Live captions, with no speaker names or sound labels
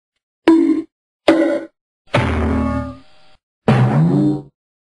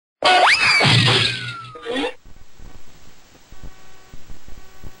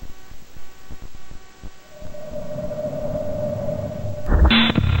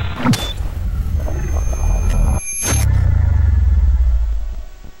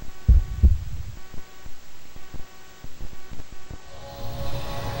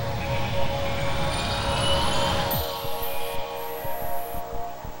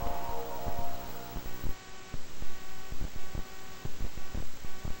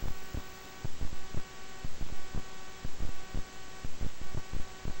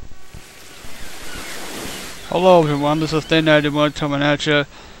Hello everyone, this is Thing91 coming at you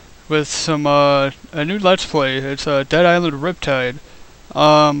with some a new Let's Play. It's Dead Island Riptide.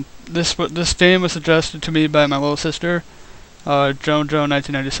 This game was suggested to me by my little sister,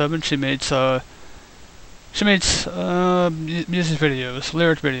 Joan1997. She makes music videos,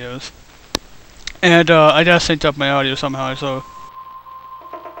 lyric videos, and I just synced up my audio somehow. So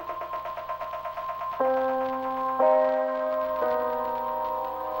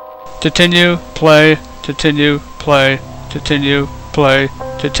continue, play. Continue, play, continue, play,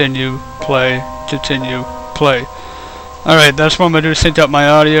 continue, play, continue, play. Alright, that's what I'm going to do, sync up my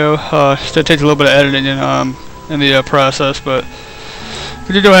audio. Still takes a little bit of editing in the process, but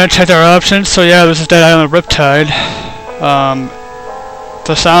we do go ahead and check our options. So yeah, this is Dead Island Riptide.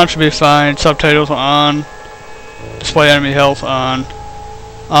 The sound should be fine, subtitles on, display enemy health on,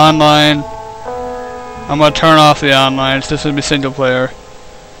 online. I'm going to turn off the online, so this will be single player.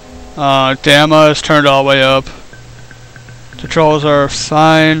 Gamma is turned all the way up. Controls are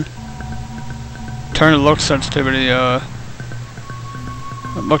fine. Turn the look sensitivity up.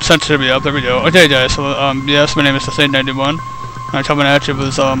 There we go. Okay, guys. So yes, my name is Thing91. I'm coming at you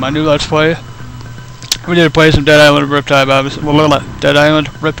with my new Let's Play. We did play some Dead Island Riptide, obviously. Dead Island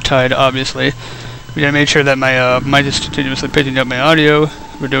Riptide, obviously. We gotta make sure that my mic is continuously picking up my audio.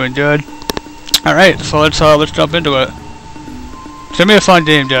 We're doing good. All right, so let's jump into it. It's gonna be a fun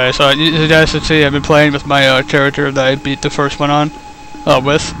game, guys. As you guys can see, I've been playing with my character that I beat the first one on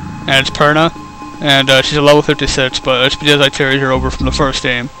with, and it's Perna, and she's a level 56, but it's because I carried her over from the first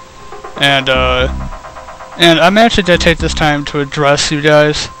game, and I'm actually gonna take this time to address you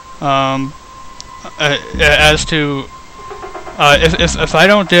guys as to if I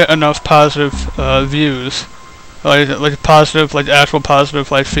don't get enough positive views, like positive, like actual positive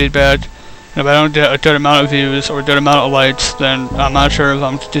feedback. And if I don't get a good amount of views or a good amount of likes, then I'm not sure if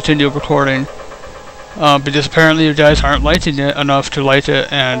I'm to continue recording. Because apparently you guys aren't liking it enough to like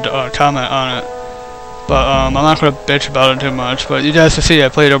it and comment on it. But I'm not going to bitch about it too much. But you guys can see I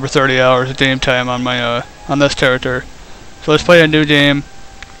played over 30 hours of game time on my on this character. So let's play a new game.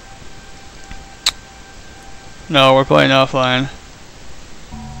 No, we're playing offline.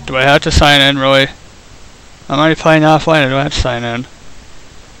 Do I have to sign in, really? I'm already playing offline, or do I have to sign in?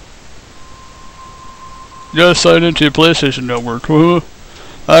 You gotta sign into your PlayStation Network.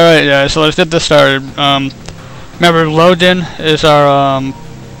 Alright, yeah, so let's get this started. Remember, load-in is our,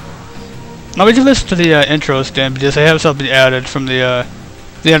 now we can listen to the intros again, because I have something added from the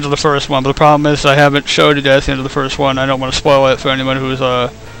end of the first one, but the problem is I haven't showed you guys the end of the first one. I don't want to spoil it for anyone who's,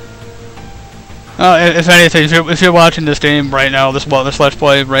 if anything, if you're watching this game right now, this Let's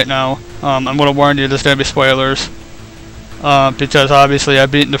Play right now, I'm gonna warn you, there's gonna be spoilers. Because obviously I've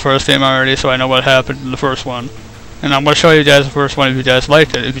beaten the first game already, so I know what happened in the first one. And I'm going to show you guys the first one if you guys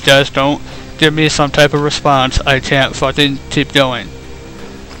liked it. If you guys don't give me some type of response, I can't fucking keep going.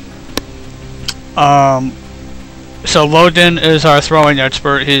 So Loden is our throwing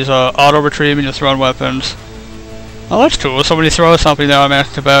expert. He's auto-retrieving your thrown weapons. Oh, that's cool. So when he throws something, now I'm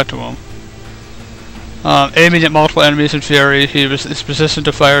asking back to him. Aiming at multiple enemies in fury, is resistant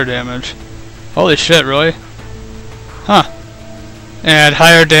to fire damage. Holy shit, really? Huh. And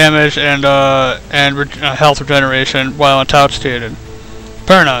higher damage and health regeneration while intoxicated.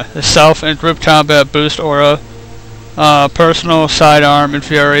 Perna is self and group combat boost aura. Personal sidearm and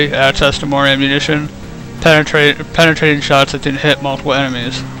fury, access to more ammunition. Penetrating shots that can hit multiple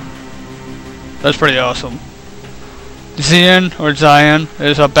enemies. That's pretty awesome. Zion or Zion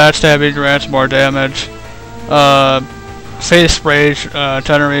is a backstabbing, grants more damage. Face rage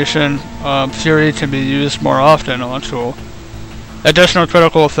generation, fury can be used more often. Oh, that's cool. Additional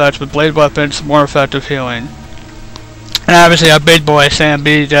critical effects with blade weapons, more effective healing. And obviously our big boy Sam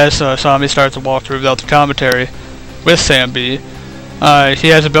B just saw me start the walkthrough without the commentary with Sam B. He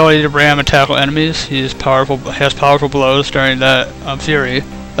has ability to ram and tackle enemies. He has powerful blows during that fury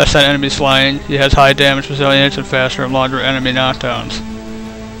that send enemies flying. He has high damage resilience and faster and longer enemy knockdowns.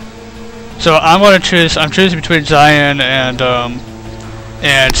 So I'm choosing between Zion and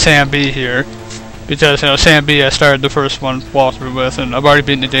Sam B here, because Sam B I started the first one walkthrough with, and I've already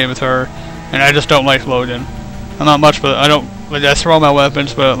beaten the game with her, and I just don't like loading. I'm not much, but I throw my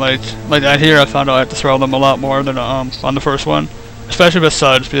weapons, but like out here I found out I have to throw them a lot more than on the first one, especially with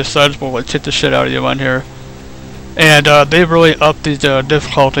Suds, because Suds will kick the shit out of you on here, and they've really upped the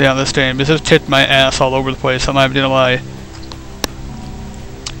difficulty on this game. This has kicked my ass all over the place. I'm not even gonna lie.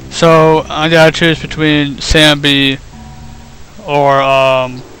 So I gotta choose between Sam B or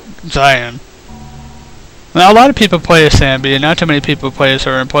Zion. Now a lot of people play as Sam B, and not too many people play as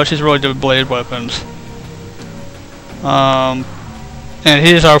her, and plus she's really good with blade weapons. And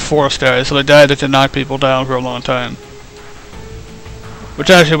he's our fourth guy, so the guy that can knock people down for a long time. Which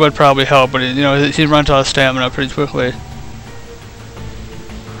actually would probably help, but he runs out of stamina pretty quickly.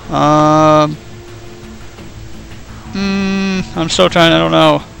 I'm still trying, I don't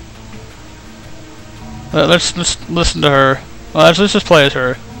know. Let's listen to her. Well, let's just play as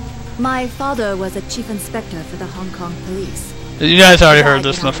her. My father was a chief inspector for the Hong Kong police. You guys already heard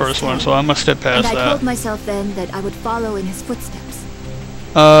this in the first one, so I'm gonna skip past that. And I told myself then that I would follow in his footsteps.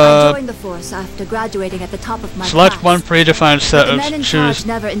 I joined the force after graduating at the top of my select class. one predefined set But the of men in charge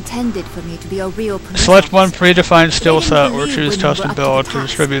never intended for me to be a real police select one officer. predefined skill set or believe choose when we custom were up to build the to task.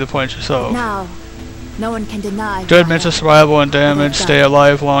 distribute the points yourself. Now, no one can deny Good who I means am. survival and damage, stay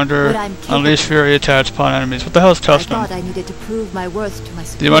alive longer, What I'm capable unleash fury attacks upon enemies. What the hell is I custom? thought I needed to prove my worth to my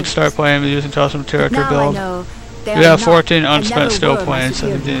superiors. Do you want to start playing using custom character Now build? I know they You are have not 14 and unspent never skill were my points at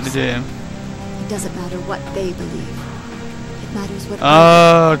the beginning of the superiors. game. It doesn't matter what they believe. It matters what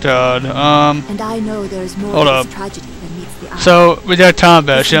Oh god, and I know there's more hold to up. this tragedy than meets the eye. So, we got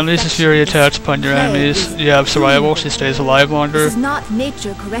combat. She unleashes fury attacks upon your enemies. You have survival, she stays alive longer. This is not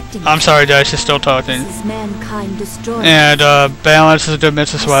nature correcting I'm itself. sorry guys, she's still talking. This is mankind destroying. And, balance is a good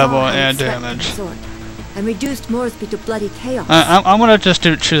mix of I survival saw how and it swept damage. the sword and reduced Moresby to bloody chaos. I'm gonna just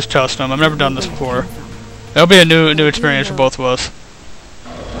choose custom. I've never done this before. It'll be a new experience for both of us.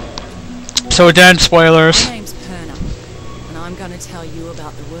 So again, spoilers. My name's Perna, and I'm going to tell you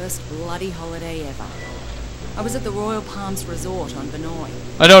about the worst bloody holiday ever. I was at the Royal Palms Resort on Vinoy.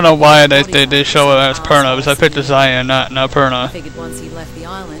 I don't know why they show it as Perna, because I picked a Zion, not I Perna. figured once he left the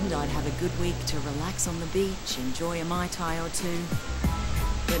island, I'd have a good week to relax on the beach, enjoy a Mai Tai or two.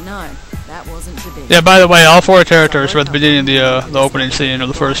 But no, that wasn't to be. Yeah, by the way, all four characters were at the beginning of the opening scene of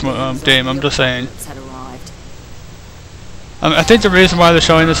the first game. I'm just saying. Had arrived. I think the reason why they're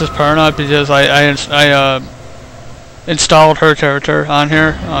showing this as Perna because I installed her character on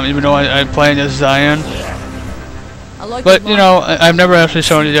here, even though I'm playing as Zion. But I've never actually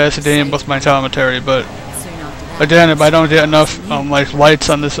shown you guys the game with my commentary. But Soon after that, again, if I don't get enough like likes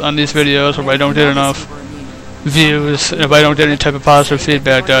on these videos, or if I don't get enough views, and if I don't get any type of positive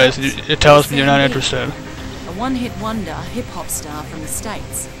feedback, guys, it tells me you're not interested. a one-hit wonder hip-hop star from the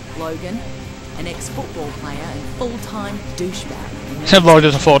States, Logan, an ex-football player and full-time douchebag. Tim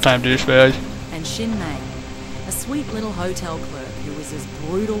Logan's a full-time douchebag. And Shin Mei, a sweet little hotel clerk who was as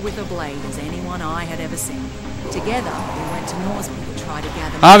brutal with a blade as anyone I had ever seen. Together, we went to Moresby to try to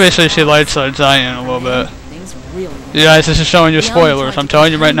gather... Obviously, she likes Zion a little bit. Things really... You guys, this is showing you spoilers. I'm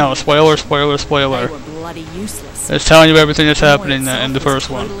telling you right now, spoiler, spoiler, They spoiler. were bloody useless. It's telling you everything that's happening Hanoi in the itself first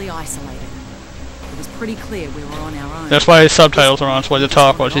was one. totally isolated. It was pretty clear we were on our own. That's why his subtitles are on, so I just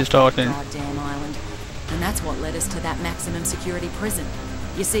talk while she's talking. Goddamn island. And that's what led us to that maximum security prison.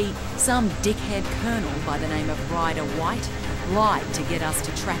 You see, some dickhead colonel by the name of Ryder White lied to get us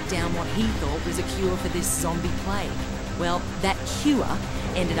to track down what he thought was a cure for this zombie plague. Well, that cure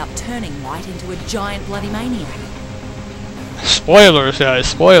ended up turning White into a giant bloody maniac. Spoilers, guys,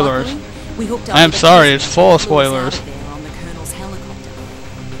 spoilers. Luckily, we hooked up I'm with a sorry, prison it's full of that flew us out spoilers. of there on the colonel's helicopter.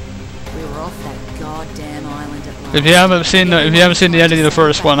 We were off that goddamn island at last. If you haven't seen the ending of the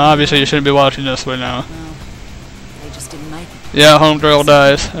first one, obviously you shouldn't be watching this one now. Well, they just didn't make it. Yeah, homegirl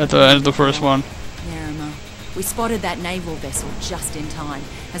dies at the end of the first one. Yeah, we spotted that naval vessel just in time,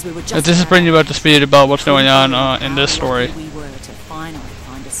 as we were just. If this is bringing you up to speed about what's going on in this story. We were to finally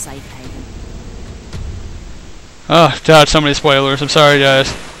find a safe haven. Oh god, so many spoilers. I'm sorry,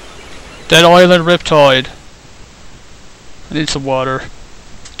 guys. Dead Island Riptide. I need some water.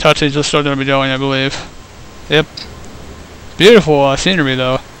 Touchy's just still gonna be going, I believe. Yep. Beautiful scenery,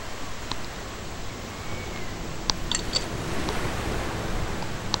 though.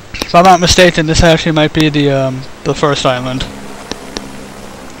 If I'm not mistaken, this actually might be the first island.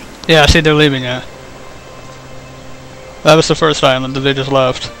 Yeah, see, they're leaving it. That was the first island that they just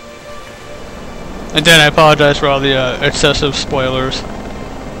left. And then I apologize for all the excessive spoilers.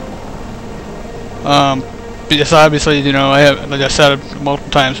 Because obviously, I have, like I said multiple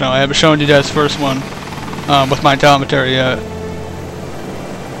times now, I haven't shown you guys the first one with my commentary yet.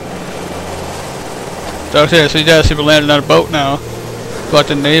 Okay, so you guys see we're landing on a boat now. But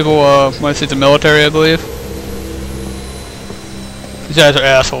the naval, the military, I believe. These guys are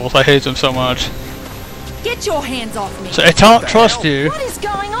assholes. I hate them so much. Get your hands off me! So I don't trust you. What is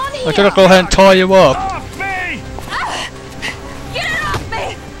going on here? I'm gonna go ahead and tie you up. Off me! Get it off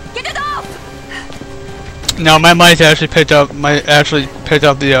me! Get it off! No, my mic actually picked up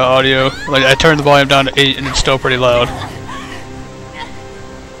the audio. Like I turned the volume down to 8 and it's still pretty loud.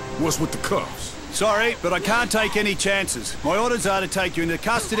 What's with the cuffs? Sorry, but I can't take any chances. My orders are to take you into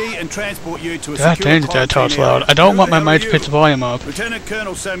custody and transport you to a God secure dang it, that quarantine talks loud. area. I don't Who want the my hell mic to are pitch the you? volume up. Lieutenant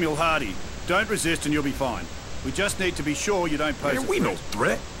Colonel Samuel Hardy. Don't resist and you'll be fine. We just need to be sure you don't pose a Man, we threat. no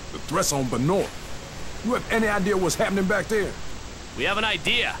threat. The threat's on Benoit. You have any idea what's happening back there? We have an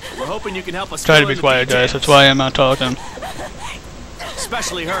idea. We're hoping you can help us. Try to fill be in the quiet, guys. details. That's why I'm not talking.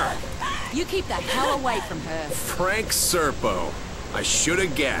 Especially her. You keep the hell away from her. Frank Serpo. I should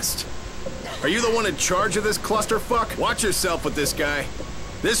have guessed. Are you the one in charge of this clusterfuck? Watch yourself with this guy.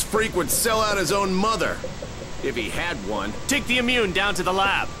 This freak would sell out his own mother. If he had one. Take the immune down to the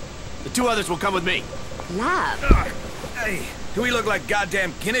lab. The 2 others will come with me. Lab? Hey, do we look like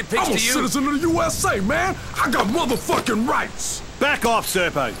goddamn guinea pigs I'm a to you? citizen of the USA, man. I got motherfucking rights. Back off,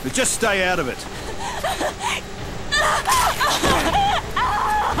 Serpo, but just stay out of it.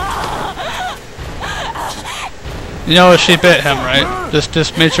 You know she bit him, right?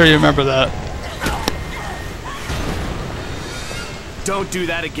 Just make sure you remember that. Don't do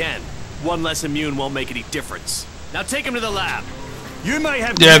that again. 1 less immune won't make any difference. Now take him to the lab. You may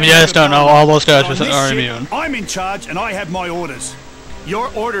have... Yeah, but you guys don't know, all those guys but on this are shit, immune. I'm in charge and I have my orders.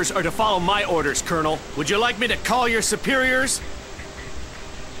 Your orders are to follow my orders, Colonel. Would you like me to call your superiors?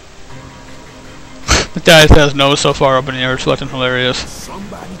 The guy says no so far up in the air, it's fucking hilarious.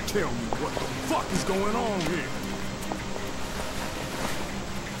 Somebody tell me what the fuck is going on here.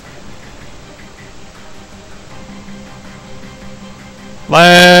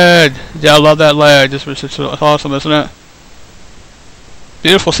 Lag! Yeah, I love that lag. It's awesome, isn't it?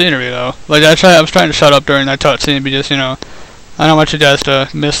 Beautiful scenery, though. Like, I was trying to shut up during that cutscene because, you know, I don't want you guys to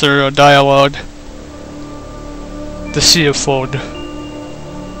miss their dialogue. The sea of food.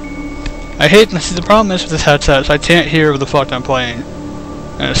 I hate this. The problem is with this headset, is I can't hear what the fuck I'm playing,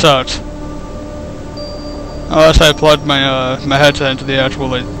 and it sucks. Unless I plug my my headset into the actual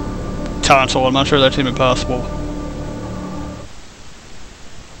like console, I'm not sure that's even possible.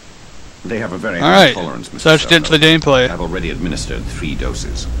 They have a very high tolerance, Mr. So let's get into the gameplay. I've already administered 3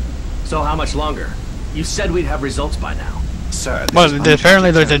 doses. So how much longer? You said we'd have results by now. Sir, this Well, is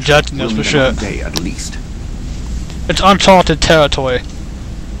apparently they're uncharted injecting territory. us for We'll need shit. another day at least. It's uncharted territory.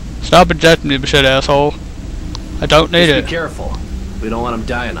 Stop injecting me, shit asshole. I don't need Just it. be careful. We don't want him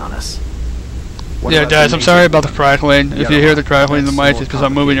dying on us. What Yeah, about guys, the I'm sorry major- about the crackling. If you hear the crackling in the mic, it's because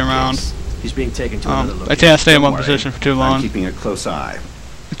I'm moving around. He's being taken to another I location. can't stay in Don't one worry. position for too I'm long. keeping a close eye.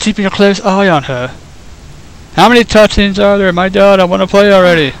 Keeping a close eye on her. How many cutscenes are there? My god, I want to play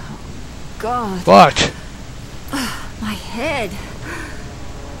already. God. What? My head.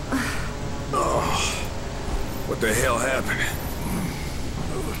 What the hell happened?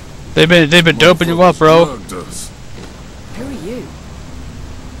 They've been doping you up, bro. Drugged us. Who are you?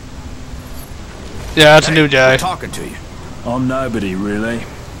 Yeah, that's a new guy. Talking to you. I'm nobody, really.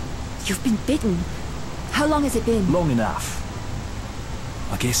 You've been bitten. How long has it been? Long enough.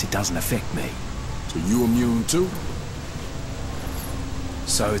 I guess it doesn't affect me. So you immune too?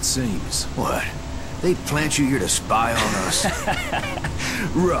 So it seems. What? They plant you here to spy on us?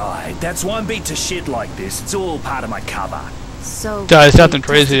 Right, that's why I'm beat to shit like this. It's all part of my cover. So... Guys, they nothing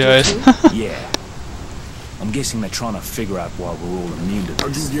crazy, tested guys. you too? Yeah. I'm guessing they're trying to figure out why we're all immune to How'd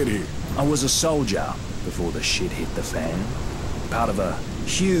this. you get here? I was a soldier before the shit hit the fan. Part of a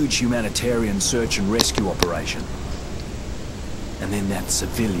huge humanitarian search and rescue operation. And then that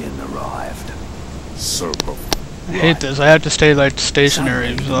civilian arrived. Serpo. I hate this. I have to stay like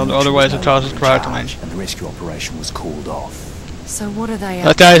stationary, Suddenly, otherwise it the causes military was no crackling. longer in charge, and the rescue operation was called off. So what are they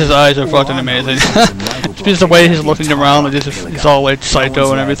That guy's eyes are fucking amazing. Just the way he's looking around, like he's all like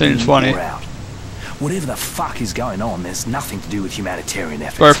psycho and everything. It's funny. Whatever the fuck is going on, there's nothing to do with humanitarian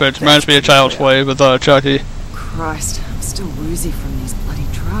efforts. Perfect. Reminds me of Child's Play with Chucky. Christ, I'm still woozy from these bloody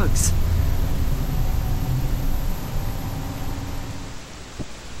drugs.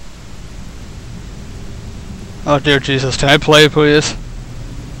 Oh dear Jesus, can I play, please?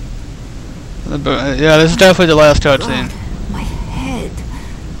 Yeah, this is definitely the last cutscene. God, my head.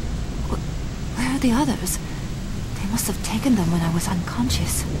 Where are the others? They must have taken them when I was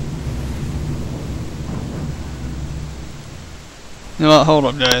unconscious. You know what, hold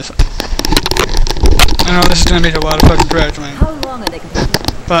up, guys. I know this is gonna be a lot of fucking crackling, How long are they going to be?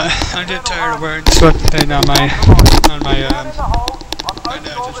 but I get tired of wearing this fucking thing on my dad's estate. It's bothering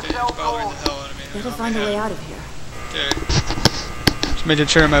the hell out of me. Better find a way out of here. Okay. Just making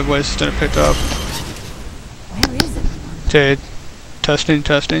sure my voice is gonna pick up. Where is it? Okay. Testing,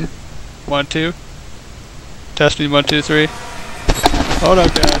 testing. 1, 2. Testing, 1, 2, 3. Hold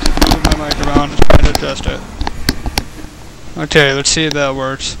up, guys. Move my mic around. Just trying to test it. Okay, let's see if that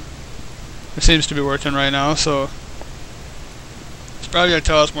works. It seems to be working right now, so Probably gonna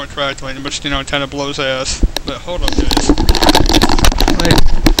tell us more track later, but you know, it kind of blows ass. But hold up, guys. Like,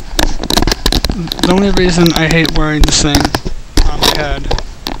 the only reason I hate wearing this thing on my head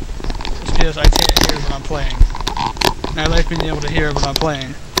is because I can't hear when I'm playing. And I like being able to hear when I'm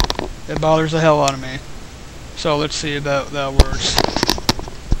playing. It bothers the hell out of me. So let's see if that works.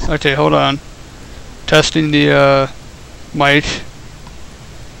 Okay, hold on. Testing the mic.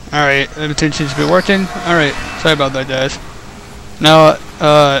 Alright, everything seems to be working. Alright, sorry about that, guys. Now,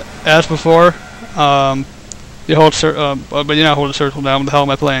 as before, you hold but you not hold the circle down. What the hell am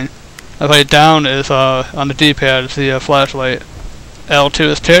I playing? I play it down is on the D-pad. It's the flashlight. L2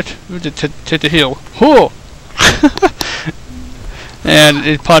 is tit. Tit to heal. Whoo! And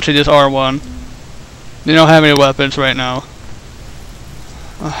it punching is R1. You don't have any weapons right now.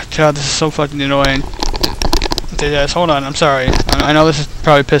 Oh, God, this is so fucking annoying. Okay, guys, hold on. I'm sorry. I know this is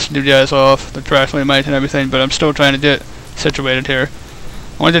probably pissing you guys off, the trash mic and everything, but I'm still trying to get situated here.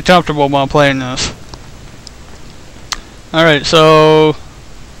 I want to get comfortable while I'm playing this. Alright, so...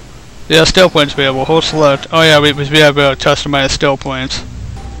 yeah, skill points available. Hold select. Oh yeah, we have customized skill points.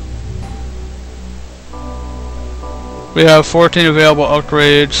 We have 14 available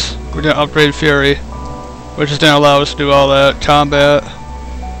upgrades. We're going to upgrade Fury, which is going to allow us to do all that. Combat,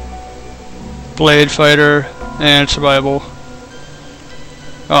 Blade Fighter, and Survival.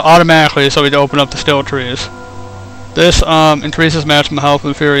 Automatically, so we can open up the skill trees. This increases maximum health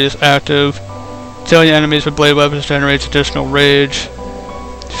when Fury is active. Killing enemies with blade weapons generates additional rage.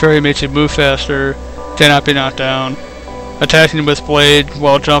 Fury makes you move faster. Cannot be knocked down. Attacking with blade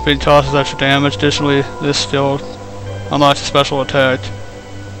while jumping causes extra damage. Additionally, this skill unlocks a special attack.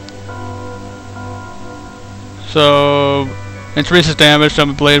 So, increases damage done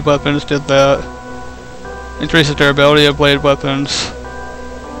with blade weapons, did that. Increases durability of blade weapons.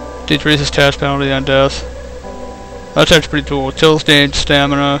 Decreases cash penalty on death. That's actually pretty cool. Kills gain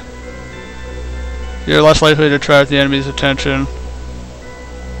stamina. You're less likely to attract the enemy's attention.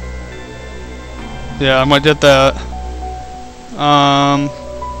 Yeah, I might get that.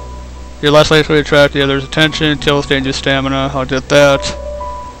 You're less likely to attract the other's attention. Kills dangerous stamina. I'll get that.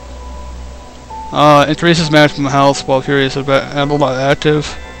 Increases maximum health while Fury is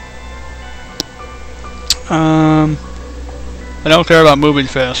active. I don't care about moving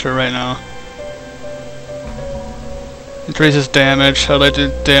faster right now. Increases damage. I'd like the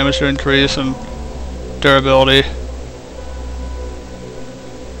damage to increase and durability.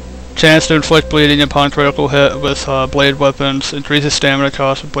 Chance to inflict bleeding upon critical hit with blade weapons. Increases stamina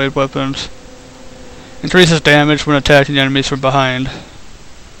cost with blade weapons. Increases damage when attacking enemies from behind.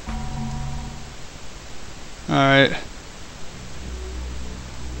 Alright.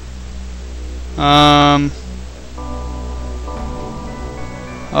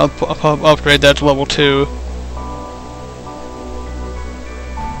 I'll upgrade that to level 2.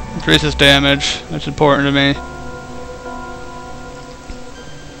 Increases damage. That's important to me.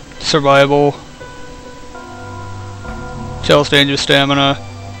 Survival. Kills dangerous stamina.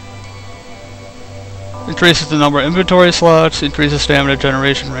 Increases the number of inventory slots. Increases stamina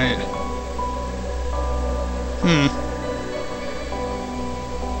generation rate.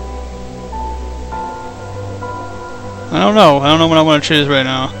 I don't know. I don't know what I want to choose right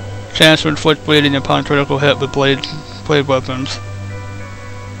now. Chance to inflict bleeding upon critical hit with blade weapons.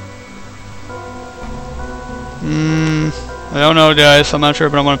 I don't know, guys. I'm not sure,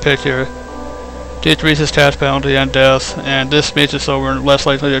 but I'm going to pick here. Decreases cash penalty on death, and this makes it so we're less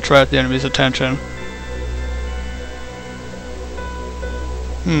likely to attract the enemy's attention.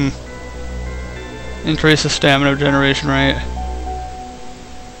 Increases stamina generation rate.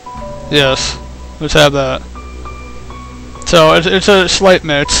 Yes, let's have that. So it's a slight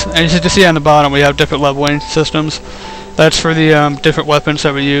mix, and as you can see on the bottom, we have different leveling systems. That's for the different weapons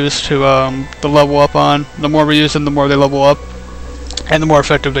that we use to the level up on. The more we use them, the more they level up, and the more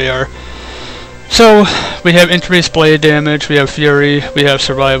effective they are. So we have increased blade damage, we have Fury, we have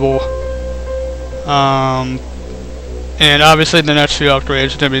Survival, and obviously the next few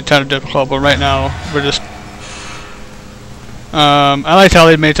upgrades are going to be kind of difficult. But right now we're just I like how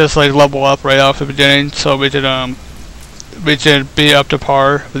they made us like level up right off the beginning, so we could be up to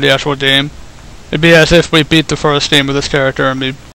par with the actual game. It'd be as if we beat the first game with this character and be